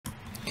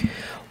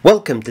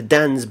Welcome to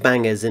Dan's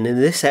Bangers, and in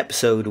this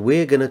episode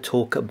we're going to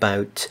talk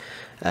about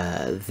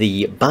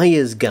the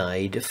buyer's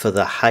guide for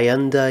the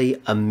Hyundai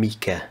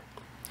Amica.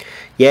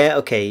 Yeah,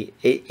 okay,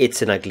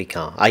 it's an ugly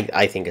car.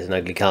 I think it's an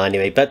ugly car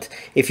anyway, but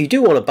if you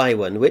do want to buy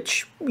one,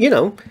 which, you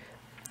know,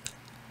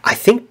 I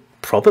think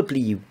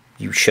probably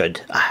you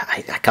should.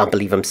 I can't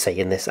believe I'm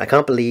saying this. I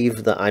can't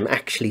believe that I'm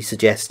actually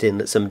suggesting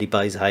that somebody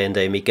buys a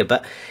Hyundai Amica,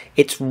 but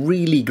it's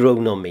really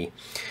grown on me.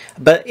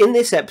 But in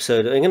this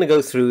episode, I'm going to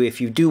go through, if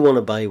you do want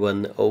to buy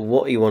one, or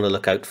what you want to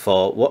look out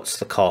for, what's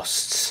the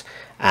costs,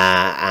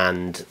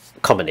 and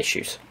common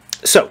issues.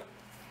 So,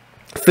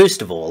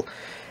 first of all,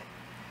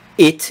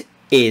 it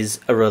is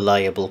a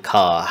reliable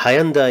car.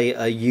 Hyundai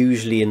are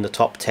usually in the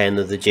top 10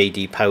 of the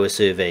JD Power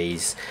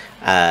surveys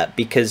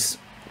because,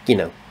 you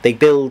know, they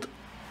build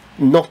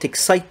not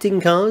exciting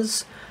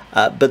cars,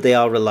 but they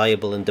are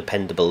reliable and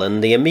dependable.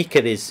 And the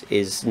Amica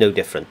is no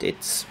different.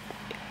 It's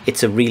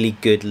a really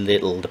good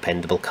little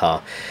dependable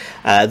car.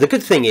 The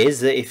good thing is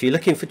that if you're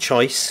looking for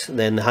choice,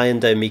 then the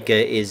Hyundai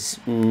Amica is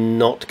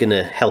not going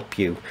to help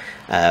you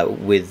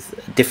with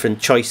different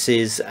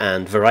choices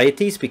and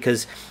varieties,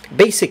 because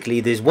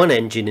basically there's one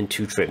engine and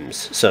two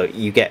trims. So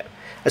you get,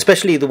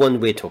 especially the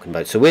one we're talking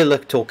about. So we're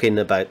talking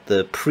about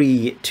the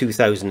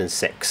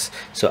pre-2006,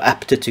 so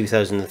up to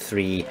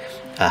 2003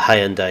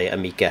 Hyundai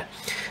Amica.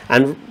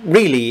 And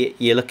really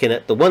you're looking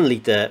at the 1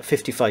 litre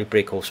 55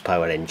 brake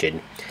horsepower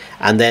engine.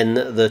 And then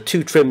the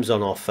two trims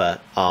on offer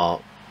are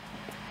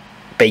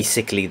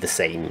basically the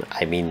same.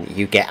 I mean,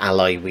 you get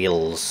alloy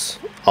wheels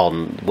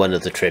on one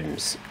of the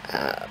trims,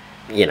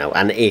 you know,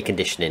 and air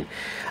conditioning.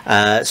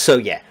 So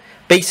yeah,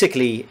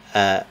 basically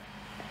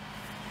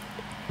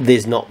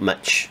there's not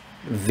much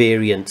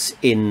variance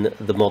in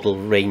the model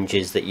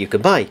ranges that you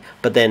can buy.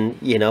 But then,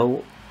 you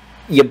know,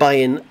 you're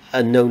buying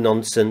a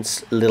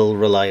no-nonsense little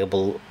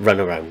reliable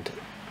runaround.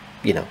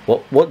 You know,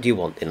 what do you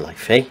want in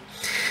life, eh?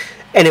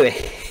 Anyway,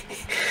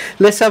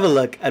 let's have a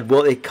look at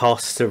what it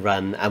costs to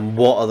run and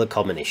what are the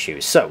common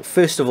issues. So,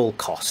 first of all,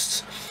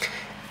 costs.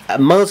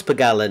 Miles per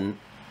gallon,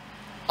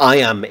 I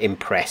am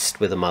impressed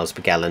with the miles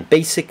per gallon.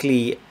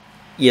 Basically,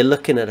 you're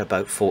looking at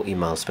about 40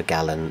 miles per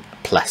gallon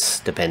plus,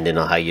 depending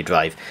on how you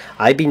drive.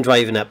 I've been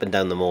driving up and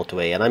down the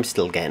motorway and I'm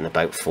still getting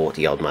about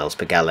 40 odd miles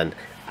per gallon.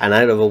 And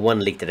out of a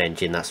 1 litre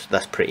engine,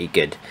 that's pretty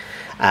good.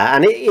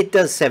 And it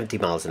does 70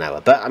 miles an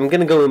hour. But I'm going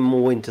to go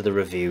more into the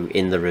review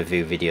in the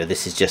review video.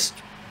 This is just,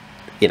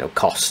 you know,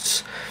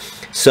 costs.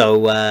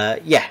 So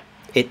yeah,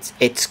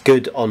 it's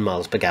good on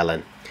miles per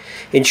gallon.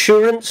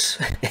 Insurance,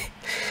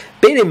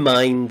 bear in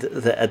mind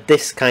that at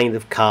this kind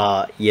of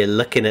car you're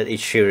looking at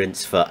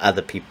insurance for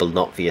other people,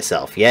 not for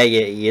yourself. Yeah,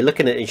 you're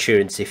looking at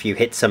insurance if you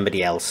hit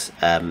somebody else.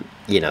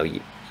 You know,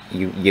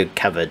 you're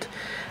covered.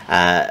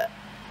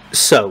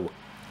 So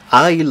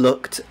I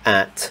looked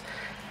at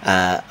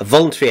a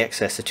voluntary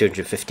excess of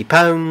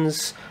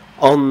 £250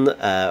 on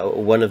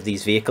one of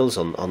these vehicles,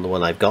 on the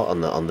one I've got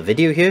on the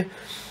video here.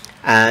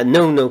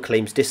 No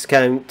claims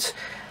discount.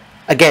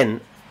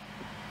 Again,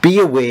 be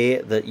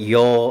aware that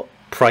your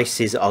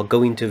prices are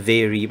going to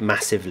vary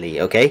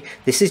massively, okay?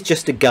 This is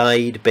just a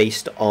guide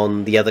based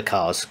on the other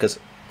cars, because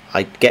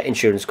I get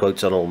insurance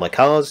quotes on all my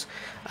cars,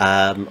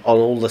 on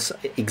all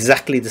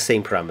exactly the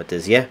same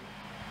parameters, yeah?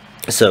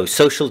 So,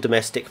 social,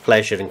 domestic,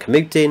 pleasure and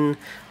commuting.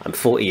 I'm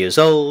 40 years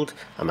old.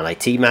 I'm an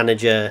IT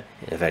manager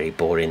in a very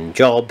boring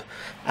job.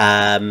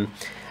 And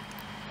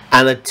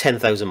at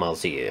 10,000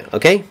 miles a year,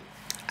 okay?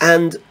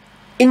 And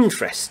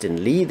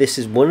interestingly, this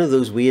is one of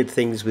those weird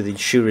things with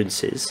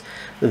insurances,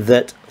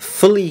 that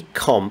fully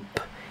comp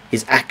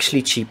is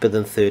actually cheaper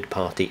than third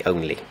party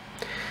only.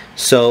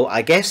 So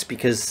I guess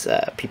because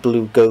people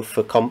who go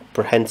for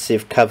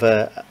comprehensive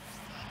cover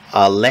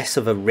are less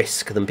of a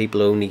risk than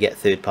people who only get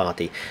third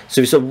party.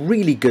 So it's a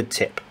really good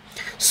tip.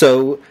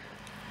 So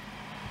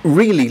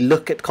really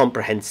look at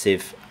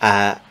comprehensive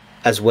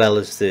as well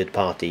as third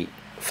party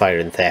fire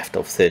and theft,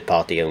 or third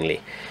party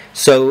only.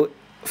 So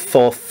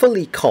for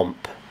fully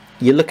comp,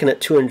 you're looking at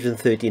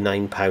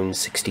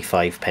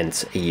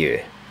 £239.65 a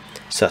year.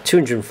 So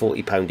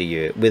 £240 a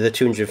year with a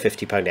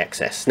 £250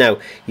 excess. Now,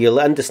 you'll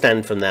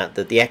understand from that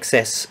the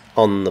excess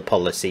on the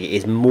policy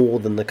is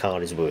more than the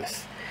car is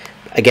worth.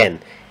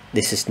 Again,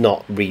 this is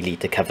not really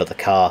to cover the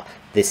car.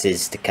 This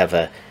is to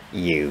cover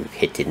you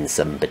hitting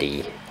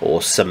somebody,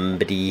 or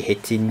somebody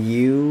hitting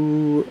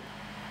you.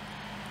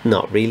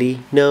 Not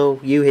really. No,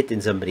 you hitting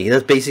somebody.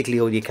 That's basically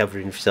all you're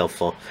covering yourself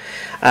for.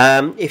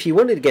 If you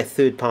wanted to get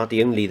third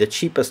party only, the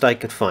cheapest I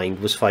could find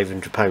was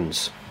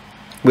 £500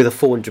 with a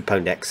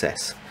 £400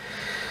 excess.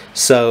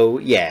 So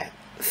yeah,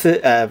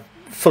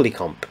 fully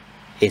comp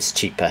is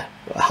cheaper,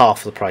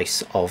 half the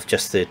price of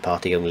just third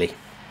party only.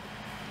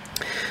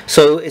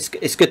 So it's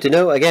good to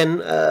know.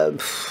 Again,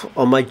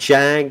 on my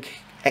Jag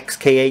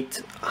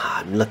XK8,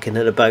 I'm looking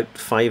at about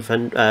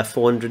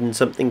 400 and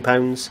something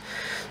pounds.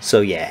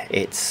 So yeah,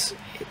 it's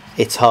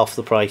half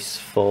the price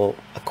for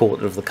a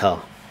quarter of the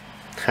car.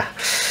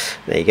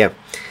 There you go.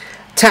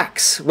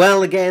 Tax.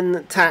 Well,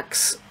 again,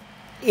 tax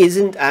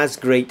isn't as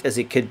great as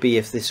it could be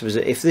if this was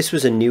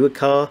a newer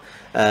car.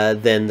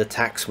 Then the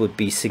tax would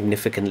be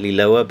significantly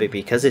lower, but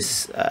because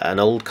it's an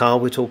old car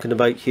we're talking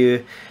about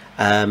here,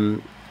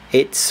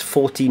 it's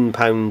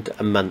 £14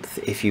 a month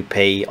if you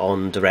pay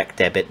on direct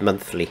debit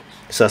monthly.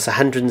 So that's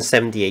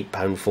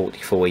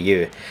 £178.44 a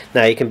year.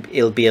 Now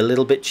it'll be a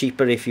little bit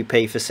cheaper if you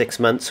pay for 6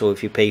 months, or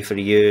if you pay for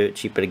a year,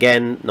 cheaper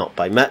again, not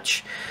by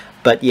much.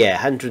 But yeah,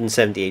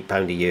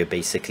 £178 a year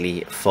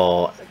basically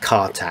for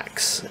car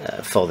tax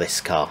for this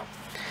car.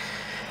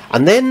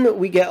 And then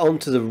we get on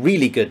to the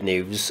really good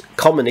news,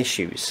 common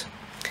issues.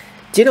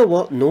 Do you know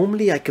what?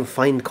 Normally I can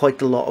find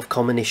quite a lot of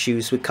common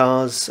issues with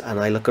cars, and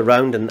I look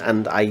around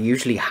and I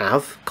usually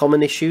have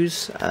common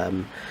issues.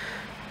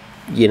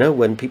 You know,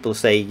 when people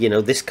say, you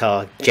know, this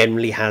car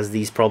generally has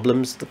these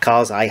problems, the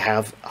cars I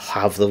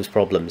have those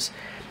problems.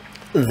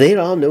 There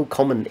are no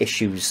common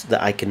issues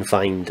that I can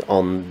find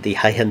on the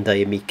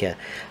Hyundai Amica,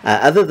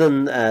 other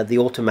than the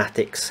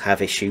automatics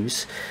have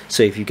issues.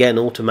 So if you get an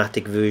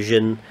automatic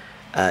version,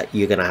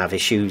 you're going to have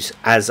issues,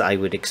 as I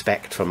would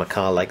expect from a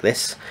car like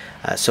this.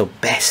 So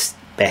best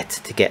bet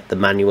to get the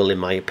manual, in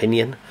my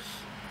opinion.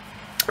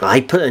 I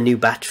put a new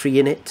battery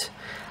in it.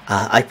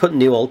 I put a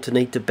new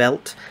alternator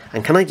belt,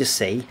 and can I just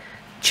say,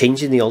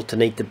 changing the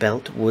alternator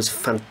belt was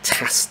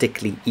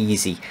fantastically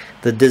easy.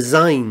 The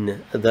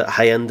design that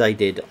Hyundai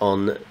did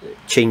on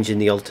changing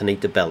the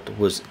alternator belt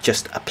was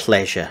just a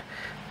pleasure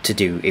to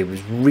do. It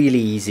was really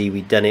easy.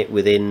 We'd done it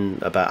within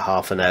about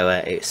half an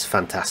hour. It's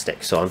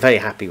fantastic, so I'm very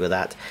happy with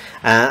that.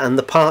 And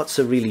the parts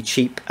are really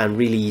cheap and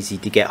really easy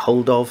to get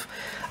hold of.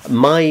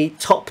 My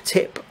top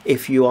tip,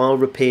 if you are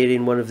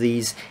repairing one of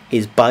these,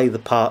 is buy the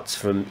parts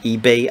from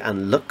eBay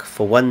and look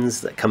for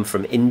ones that come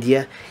from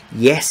India.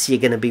 Yes, you're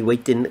going to be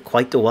waiting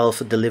quite a while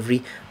for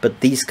delivery, but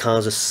these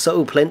cars are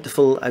so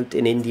plentiful out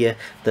in India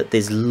that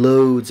there's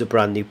loads of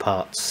brand new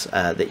parts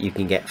that you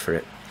can get for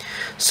it.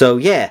 So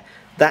yeah,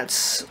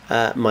 that's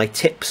my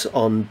tips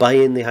on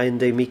buying the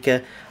Hyundai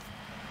Amica.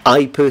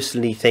 I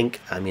personally think,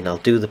 I mean, I'll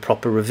do the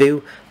proper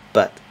review,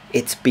 but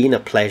it's been a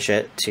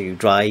pleasure to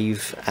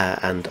drive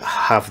and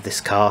have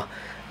this car,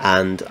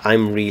 and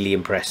I'm really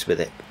impressed with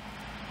it.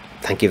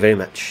 Thank you very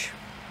much.